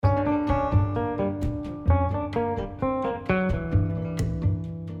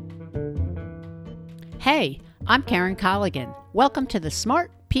Hey, I'm Karen Colligan. Welcome to the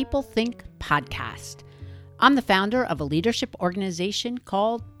Smart People Think podcast. I'm the founder of a leadership organization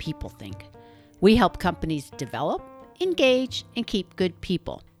called People Think. We help companies develop, engage, and keep good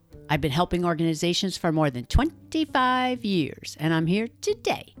people. I've been helping organizations for more than 25 years, and I'm here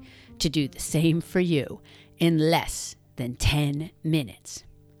today to do the same for you in less than 10 minutes.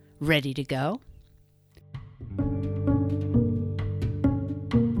 Ready to go?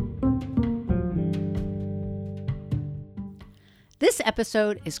 This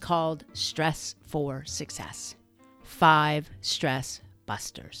episode is called Stress for Success, 5 Stress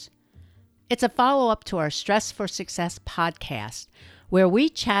Busters. It's a follow-up to our Stress for Success podcast, where we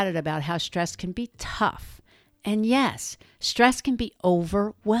chatted about how stress can be tough. And yes, stress can be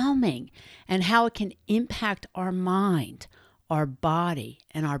overwhelming, and how it can impact our mind, our body,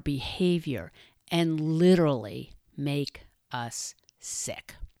 and our behavior, and literally make us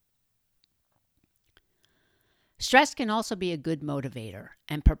sick. Stress can also be a good motivator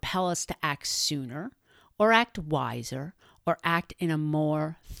and propel us to act sooner, or act wiser, or act in a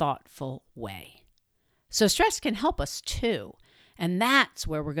more thoughtful way. So stress can help us too, and that's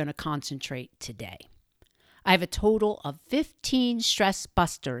where we're going to concentrate today. I have a total of 15 stress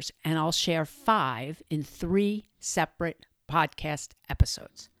busters, and I'll share 5 in 3 separate podcast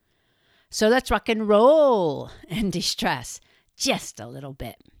episodes. So let's rock and roll and de-stress just a little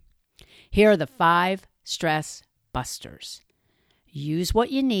bit. Here are the 5 stress busters. Use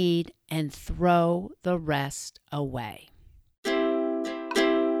what you need and throw the rest away.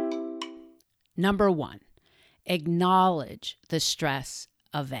 Number 1, acknowledge the stress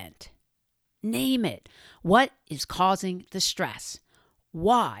event. Name it. What is causing the stress?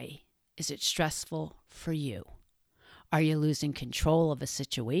 Why is it stressful for you? Are you losing control of a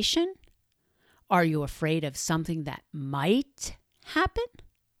situation? Are you afraid of something that might happen?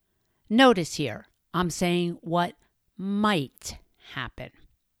 Notice here, I'm saying what might happen.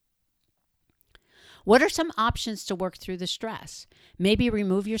 What are some options to work through the stress? Maybe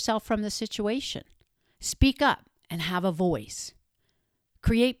remove yourself from the situation. Speak up and have a voice.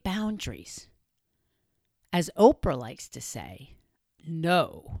 Create boundaries. As Oprah likes to say,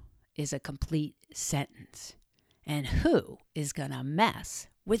 no is a complete sentence. And who is going to mess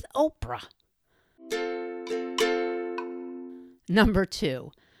with Oprah? Number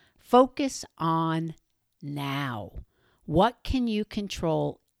 2, focus on now. What can you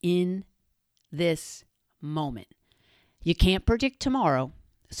control in this moment? You can't predict tomorrow,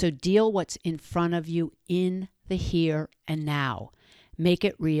 so deal what's in front of you in the here and now. Make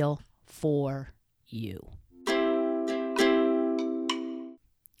it real for you.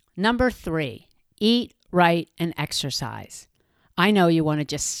 Number 3, eat right and exercise. I know you want to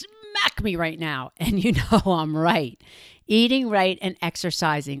just smack me right now, and you know I'm right. Eating right and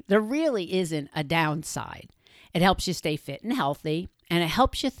exercising, there really isn't a downside. It helps you stay fit and healthy, and it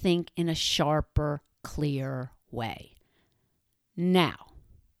helps you think in a sharper, clearer way. Now,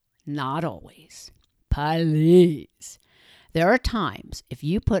 not always. Please. There are times if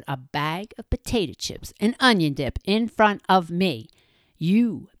you put a bag of potato chips and onion dip in front of me,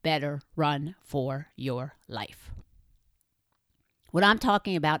 you better run for your life. What I'm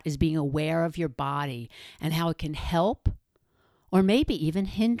talking about is being aware of your body and how it can help or maybe even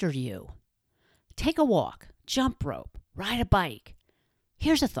hinder you. Take a walk, jump rope, ride a bike.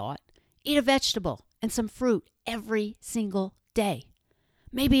 Here's a thought. Eat a vegetable and some fruit every single day.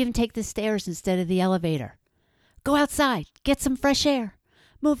 Maybe even take the stairs instead of the elevator. Go outside, get some fresh air.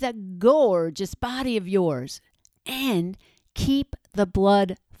 Move that gorgeous body of yours. And keep the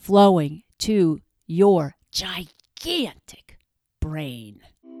blood flowing to your gigantic brain.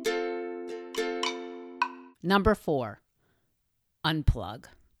 Number 4, unplug.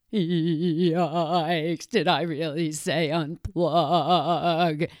 Yikes, did I really say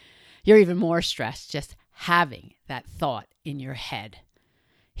unplug? You're even more stressed just having that thought in your head.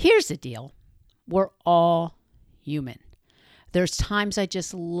 Here's the deal. We're all human. There's times I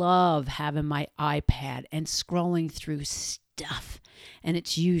just love having my iPad and scrolling through stuff, and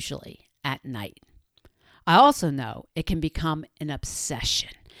it's usually at night. I also know it can become an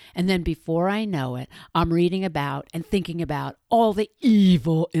obsession. And then before I know it, I'm reading about and thinking about all the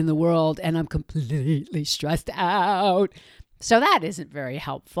evil in the world, and I'm completely stressed out. So that isn't very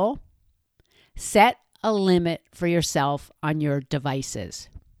helpful. Set a limit for yourself on your devices.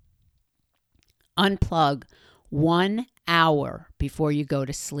 Unplug 1 hour before you go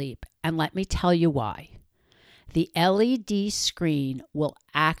to sleep. And let me tell you why. The LED screen will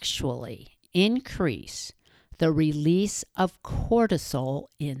actually increase the release of cortisol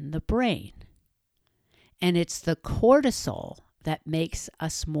in the brain. And it's the cortisol that makes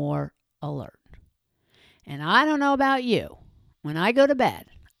us more alert. And I don't know about you. When I go to bed,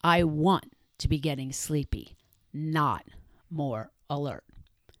 I want to be getting sleepy, not more alert.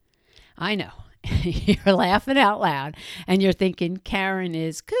 I know. You're laughing out loud and you're thinking Karen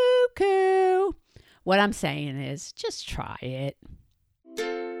is cuckoo. What I'm saying is just try it.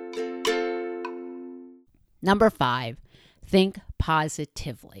 Number 5, think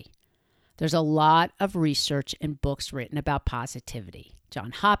positively. There's a lot of research and books written about positivity.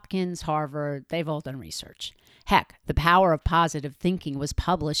 Johns Hopkins, Harvard, they've all done research. Heck, The Power of Positive Thinking was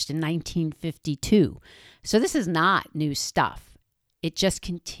published in 1952. So this is not new stuff. It just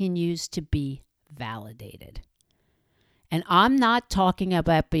continues to be validated. And I'm not talking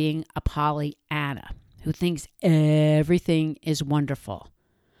about being a Pollyanna who thinks everything is wonderful.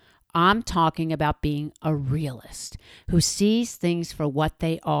 I'm talking about being a realist who sees things for what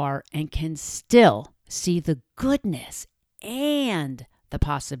they are and can still see the goodness and the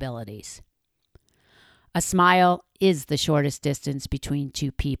possibilities. A smile is the shortest distance between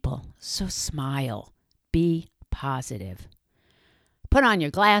two people. So smile. Be positive. Put on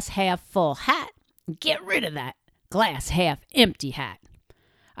your glass half full hat and get rid of that glass half empty hat.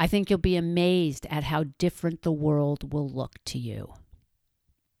 I think you'll be amazed at how different the world will look to you.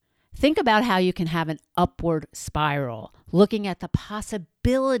 Think about how you can have an upward spiral, looking at the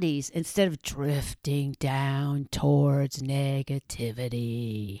possibilities instead of drifting down towards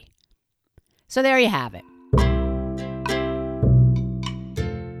negativity. So there you have it.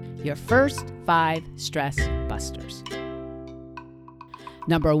 Your first 5 stress busters.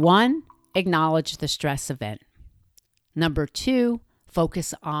 Number 1, acknowledge the stress event. Number 2,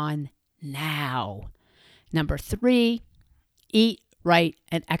 focus on now. Number 3, eat right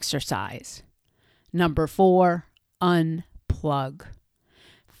and exercise. Number 4, unplug.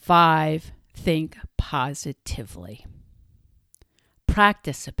 5, think positively.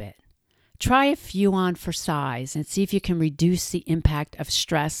 Practice a bit. Try a few on for size and see if you can reduce the impact of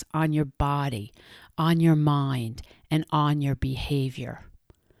stress on your body, on your mind, and on your behavior.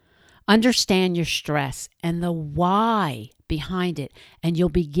 Understand your stress and the why behind it, and you'll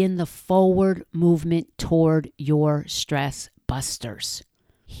begin the forward movement toward your stress busters.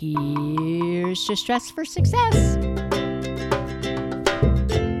 Here's your stress for success.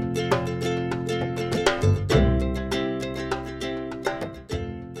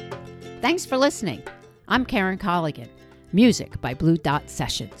 Thanks for listening. I'm Karen Colligan. Music by Blue Dot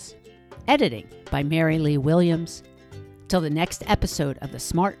Sessions. Editing by Mary Lee Williams. Till the next episode of the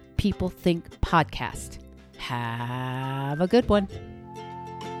Smart People Think podcast. Have a good one.